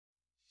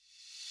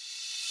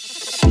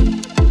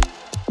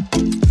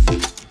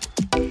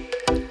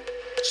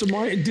So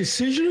my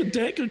decision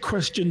deck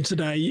question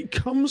today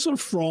comes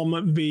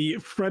from the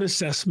threat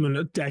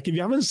assessment deck. If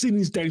you haven't seen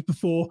these decks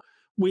before,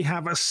 we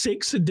have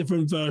 6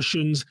 different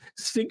versions,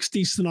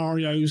 60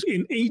 scenarios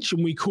in each,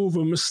 and we call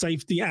them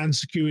safety and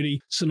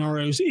security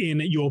scenarios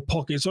in your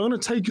pocket. So I'm going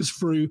to take us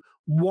through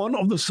one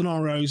of the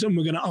scenarios and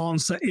we're going to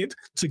answer it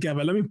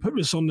together. Let me put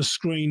this on the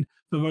screen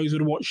for those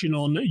that are watching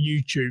on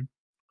YouTube.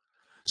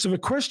 So the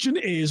question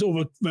is,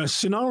 or the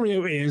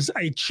scenario is,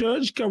 a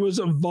churchgoer's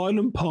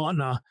violent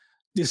partner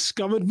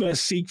discovered their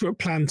secret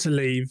plan to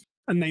leave,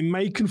 and they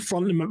may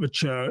confront them at the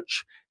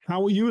church. How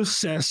will you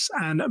assess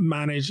and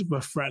manage the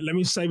threat? Let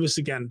me say this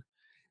again.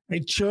 A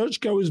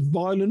churchgoer's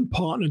violent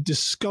partner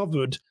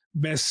discovered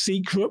their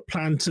secret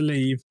plan to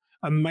leave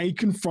and may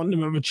confront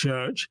them at the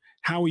church.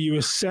 How will you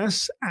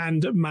assess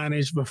and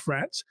manage the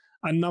threat?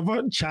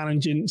 Another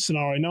challenging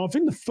scenario. Now, I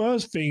think the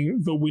first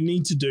thing that we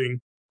need to do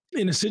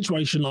in a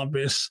situation like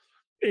this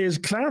is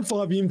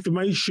clarify the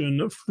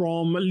information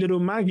from little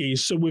Maggie.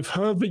 So we've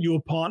heard that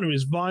your partner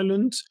is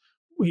violent.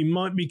 He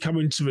might be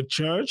coming to the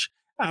church.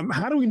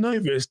 How do we know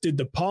this? Did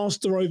the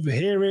pastor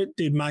overhear it?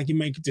 Did Maggie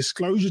make a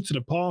disclosure to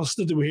the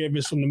pastor? Did we hear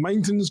this from the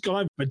maintenance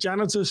guy, the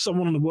janitor,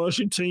 someone on the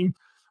worship team?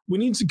 We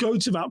need to go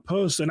to that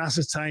person,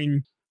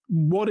 ascertain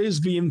what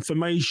is the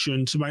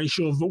information to make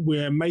sure that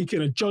we're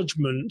making a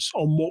judgment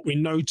on what we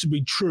know to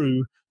be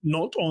true,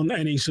 not on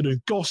any sort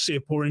of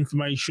gossip or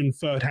information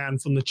third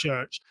hand from the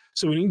church.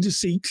 So we need to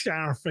seek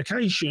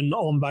clarification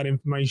on that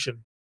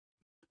information.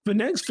 The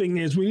next thing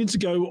is we need to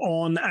go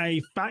on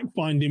a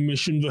fact-finding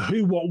mission, the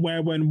who, what,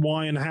 where, when,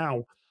 why, and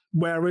how.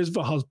 Where is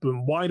the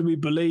husband? Why do we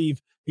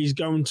believe he's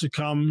going to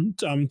come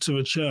to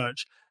a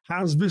church?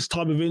 Has this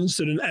type of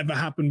incident ever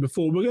happened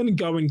before? We're going to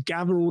go and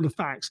gather all the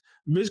facts.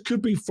 This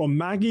could be from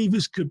Maggie.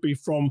 This could be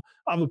from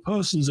other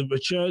persons of the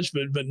church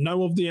that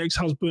know of the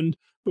ex-husband.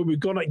 But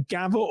we've got to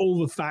gather all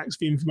the facts,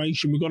 the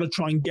information. We've got to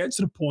try and get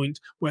to the point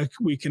where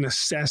we can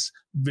assess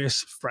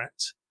this threat.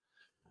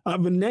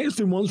 The next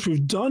thing, once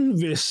we've done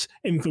this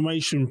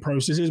information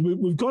process, is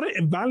we've got to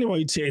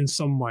evaluate it in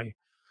some way.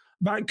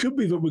 That could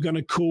be that we're going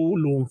to call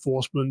law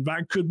enforcement.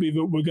 That could be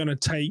that we're going to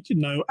take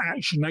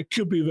action. That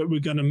could be that we're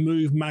going to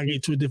move Maggie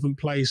to a different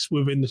place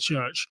within the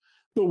church.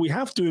 But we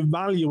have to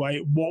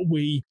evaluate what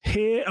we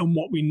hear and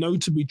what we know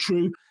to be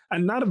true.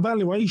 And that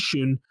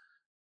evaluation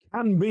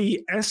can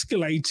be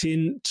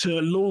escalating to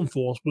law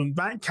enforcement.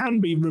 That can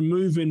be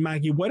removing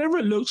Maggie, whatever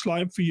it looks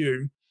like for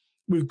you.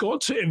 We've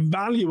got to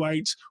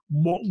evaluate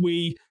what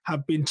we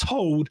have been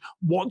told,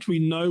 what we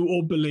know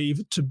or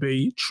believe to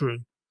be true.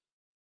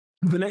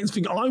 The next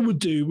thing I would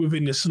do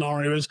within this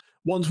scenario is,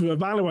 once we've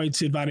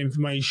evaluated that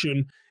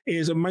information,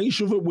 is make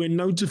sure that we're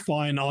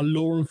notifying our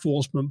law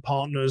enforcement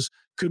partners,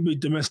 could be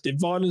domestic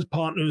violence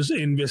partners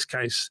in this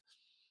case.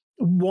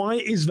 Why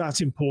is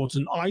that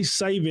important? I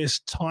say this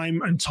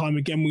time and time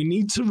again. We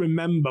need to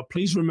remember,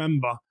 please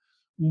remember,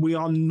 we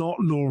are not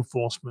law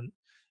enforcement.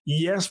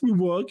 Yes, we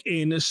work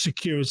in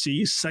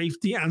security,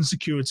 safety and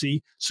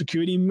security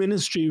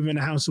ministry within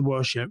a house of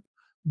worship,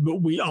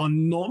 but we are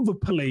not the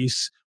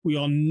police. We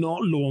are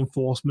not law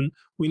enforcement.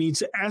 We need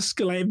to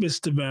escalate this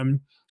to them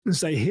and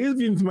say, here's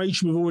the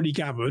information we've already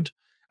gathered.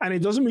 And it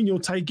doesn't mean you're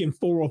taking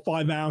 4 or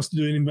 5 hours to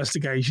do an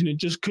investigation.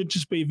 It could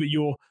just be that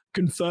you're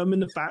confirming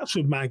the facts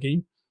with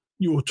Maggie.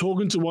 You're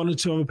talking to 1 or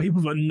 2 other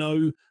people that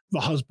know the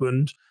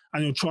husband,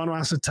 and you're trying to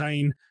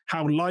ascertain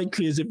how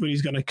likely is it that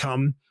he's going to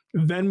come.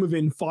 Then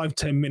within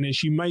 5-10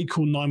 minutes, you may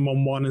call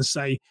 911 and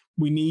say,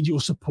 we need your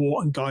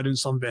support and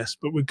guidance on this.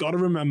 But we've got to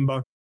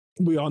remember,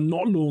 we are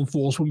not law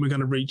enforcement. We're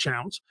going to reach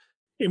out.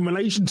 In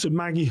relation to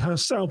Maggie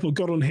herself, we've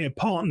got on here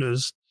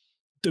partners,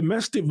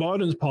 domestic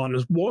violence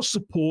partners. What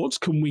supports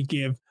can we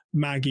give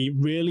Maggie?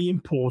 Really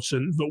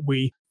important that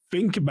we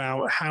think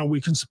about how we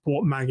can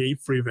support Maggie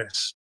through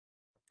this.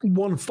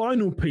 One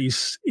final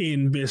piece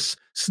in this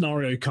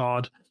scenario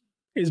card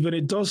is that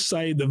it does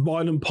say the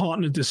violent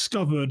partner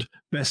discovered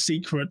their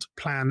secret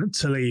plan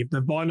to leave.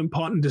 The violent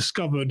partner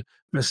discovered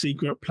their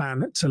secret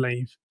plan to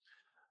leave.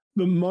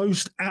 The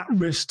most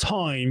at-risk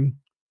time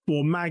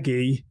for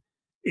Maggie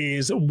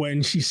is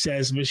when she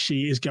says that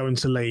she is going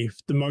to leave.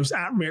 The most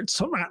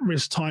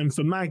at-risk time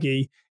for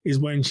Maggie is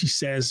when she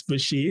says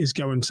that she is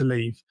going to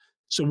leave.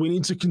 So we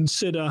need to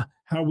consider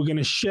how we're going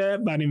to share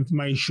that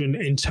information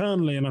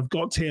internally. And I've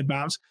got to hear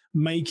about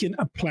making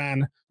a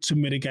plan to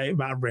mitigate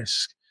that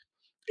risk.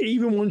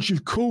 Even once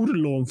you've called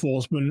law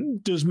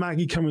enforcement, does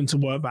Maggie come into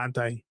work that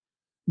day?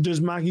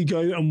 Does Maggie go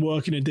and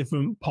work in a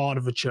different part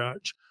of a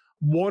church?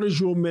 What is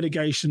your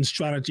mitigation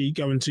strategy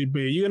going to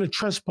be? Are you going to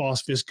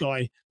trespass this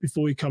guy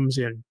before he comes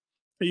in?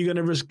 Are you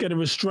going to get a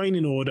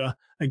restraining order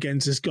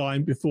against this guy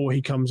before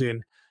he comes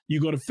in?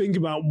 You've got to think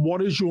about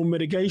what is your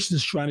mitigation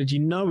strategy,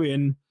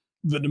 knowing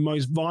that the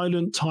most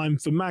violent time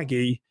for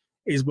Maggie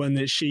is when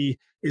that she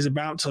is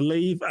about to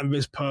leave and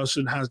this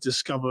person has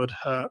discovered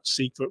her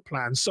secret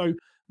plan. So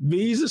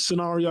these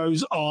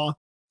scenarios are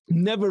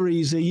never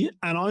easy,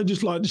 and I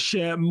just like to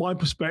share my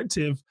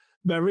perspective.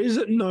 There is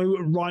no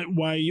right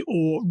way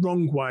or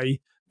wrong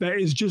way. There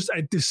is just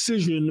a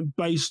decision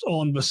based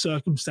on the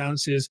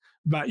circumstances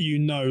that you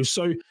know.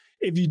 So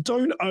If you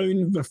don't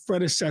own the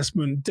threat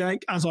assessment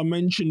deck, as I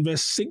mentioned,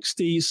 there's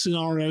 60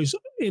 scenarios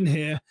in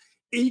here,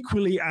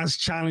 equally as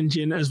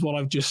challenging as what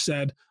I've just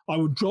said. I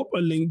will drop a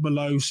link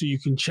below so you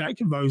can check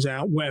those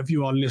out wherever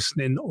you are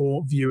listening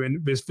or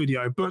viewing this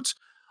video. But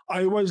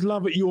I always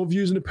love your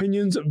views and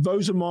opinions.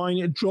 Those are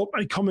mine. Drop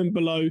a comment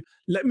below.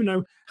 Let me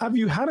know, have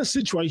you had a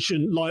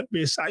situation like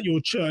this at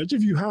your church?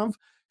 If you have,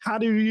 how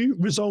do you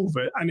resolve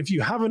it? And if you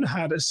haven't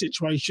had a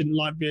situation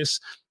like this,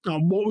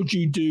 what would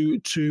you do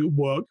to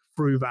work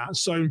through that?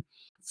 So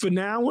for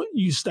now,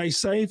 you stay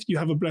safe. You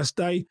have a blessed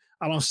day,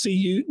 and I'll see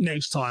you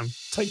next time.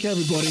 Take care,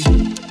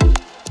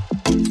 everybody.